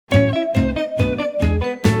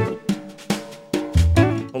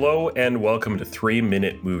Hello and welcome to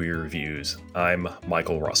 3-Minute Movie Reviews. I'm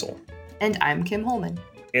Michael Russell. And I'm Kim Holman.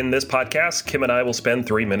 In this podcast, Kim and I will spend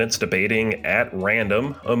 3 minutes debating at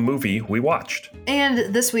random a movie we watched.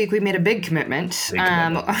 And this week we made a big commitment.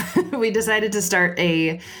 We decided to start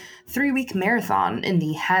a 3-week marathon in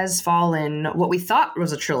the Has Fallen, what we thought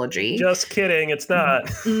was a trilogy. Just kidding, it's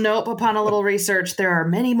not. Nope, upon a little research, there are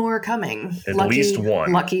many more coming. At least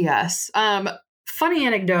one. Lucky us. Funny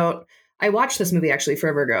anecdote. I watched this movie actually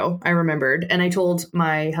forever ago. I remembered. And I told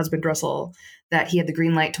my husband, Russell, that he had the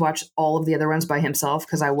green light to watch all of the other ones by himself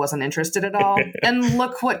because I wasn't interested at all. And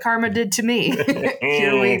look what karma did to me.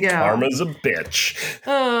 Here we go. Karma's a bitch.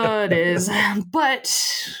 Oh, it is. But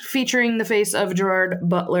featuring the face of Gerard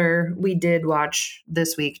Butler, we did watch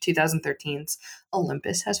this week 2013's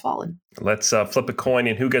Olympus Has Fallen. Let's flip a coin,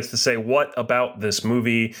 and who gets to say what about this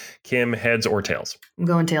movie? Kim, heads or tails? I'm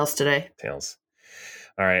going tails today. Tails.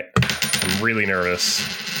 All right. I'm really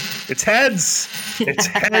nervous. It's heads. It's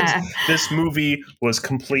heads. This movie was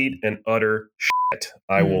complete and utter shit.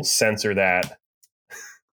 I will censor that.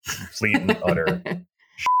 Complete and utter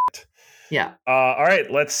shit. Yeah. All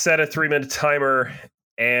right. Let's set a 3-minute timer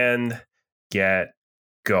and get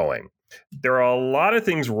going. There are a lot of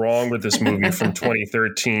things wrong with this movie from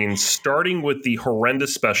 2013, starting with the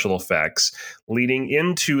horrendous special effects, leading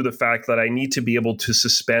into the fact that I need to be able to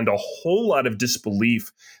suspend a whole lot of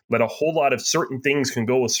disbelief, that a whole lot of certain things can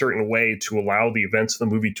go a certain way to allow the events of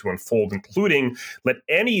the movie to unfold, including that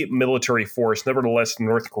any military force, nevertheless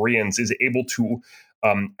North Koreans, is able to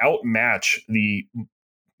outmatch the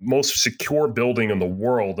most secure building in the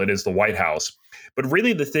world, that is the White House. But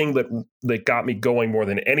really the thing that got me going more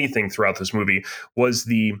than anything throughout this movie was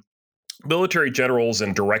the military generals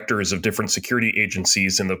and directors of different security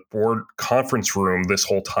agencies in the board conference room this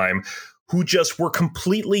whole time who just were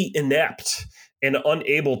completely inept and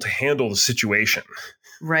unable to handle the situation.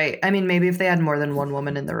 Right. I mean, maybe if they had more than one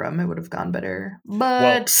woman in the room, it would have gone better.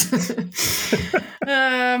 But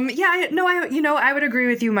I would agree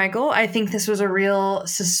with you, Michael. I think this was a real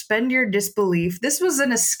suspend your disbelief. This was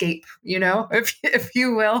an escape, if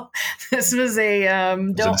you will. This was a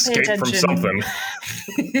don't pay attention from something.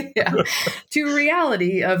 To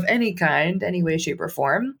reality of any kind, any way, shape, or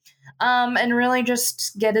form. And really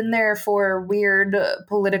just get in there for weird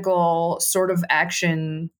political sort of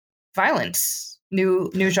action violence.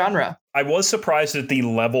 New genre. I was surprised at the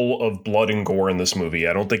level of blood and gore in this movie.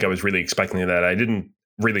 I don't think I was really expecting that. I didn't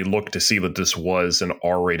really look to see that this was an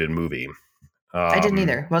R-rated movie. I didn't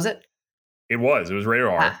either. Was it? It was. It was rated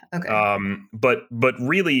R. Okay. But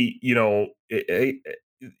really, the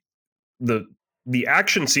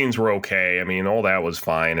action scenes were okay. I mean, all that was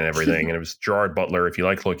fine and everything. And it was Gerard Butler. If you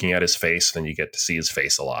like looking at his face, then you get to see his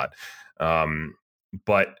face a lot.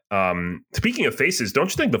 But speaking of faces, don't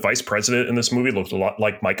you think the vice president in this movie looked a lot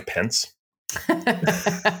like Mike Pence?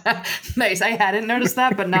 Nice. I hadn't noticed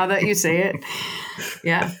that, but now that you say it,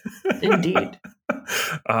 yeah, indeed.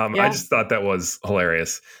 I just thought that was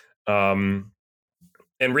hilarious. And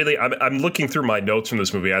really, I'm looking through my notes from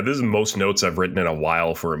this movie. This is the most notes I've written in a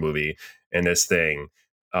while for a movie in this thing.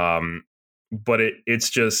 But it's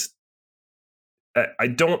just, I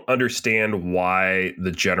don't understand why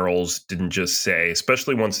the generals didn't just say,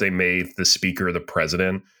 especially once they made the speaker the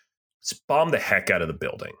president, just bomb the heck out of the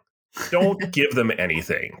building. Don't give them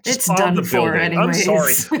anything. Just it's bomb done the for building. anyways.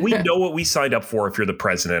 I'm sorry. We know what we signed up for if you're the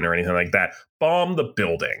president or anything like that. Bomb the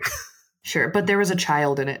building. Sure, but there was a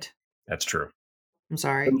child in it. That's true. I'm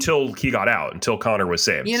sorry. Until he got out, until Connor was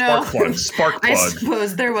saved. Spark plug. I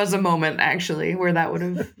suppose there was a moment, actually, where that would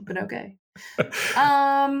have been okay.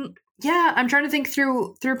 Yeah, I'm trying to think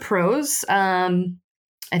through pros.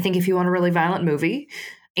 I think if you want a really violent movie,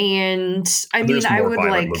 and There's I more would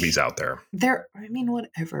violent like movies out there.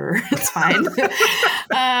 Whatever, it's fine.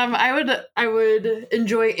 I would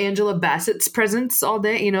enjoy Angela Bassett's presence all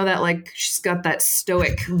day. That like she's got that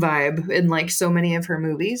stoic vibe in like so many of her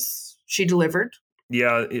movies. She delivered.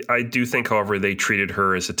 Yeah, I do think, however, they treated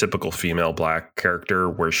her as a typical female black character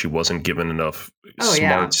where she wasn't given enough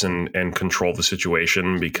smarts and control the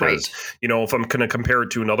situation because, if I'm going to compare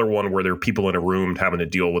it to another one where there are people in a room having to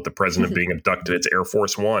deal with the president being abducted, it's Air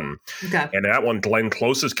Force One. Okay. And that one, Glenn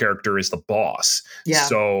Close's character is the boss. Yeah.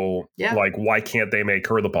 So, why can't they make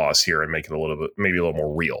her the boss here and make it maybe a little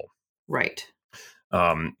more real? Right.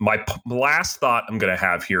 My last thought I'm going to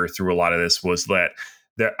have here through a lot of this was that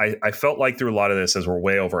I felt like through a lot of this, as we're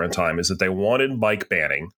way over on time, is that they wanted Mike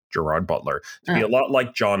Banning, Gerard Butler, to be a lot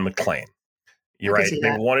like John McClane. You're right.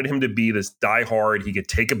 They wanted him to be this diehard, he could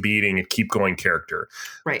take a beating and keep going character.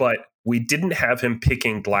 Right. But we didn't have him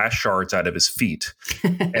picking glass shards out of his feet.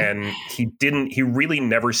 And he really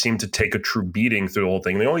never seemed to take a true beating through the whole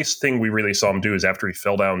thing. The only thing we really saw him do is after he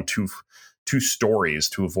fell down two stories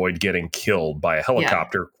to avoid getting killed by a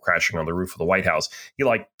helicopter crashing on the roof of the White House. He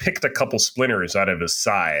picked a couple splinters out of his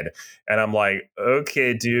side. And I'm like,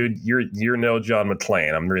 okay, dude, you're no John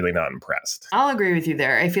McClane. I'm really not impressed. I'll agree with you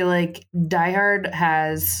there. I feel like Die Hard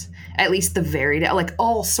has at least the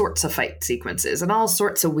all sorts of fight sequences and all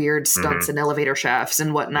sorts of weird stunts and elevator shafts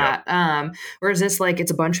and whatnot. Yep. Whereas this,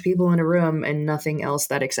 it's a bunch of people in a room and nothing else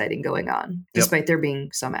that exciting going on, despite there being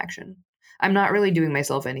some action. I'm not really doing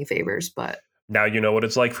myself any favors, but now you know what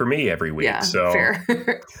it's like for me every week. Yeah, so fair.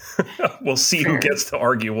 We'll see who gets to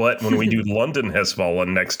argue what when we do London Has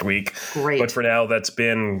Fallen next week. Great. But for now, that's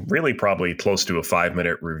been really probably close to a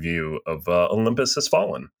 5-minute review of Olympus Has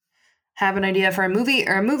Fallen. Have an idea for a movie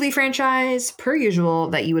or a movie franchise, per usual,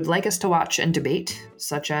 that you would like us to watch and debate,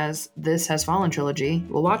 such as This Has Fallen trilogy.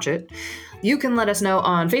 We'll watch it. You can let us know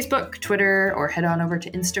on Facebook, Twitter, or head on over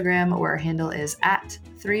to Instagram, where our handle is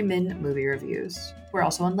 @3MinMovieReviews. We're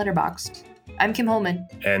also on Letterboxd. I'm Kim Holman.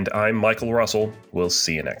 And I'm Michael Russell. We'll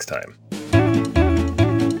see you next time.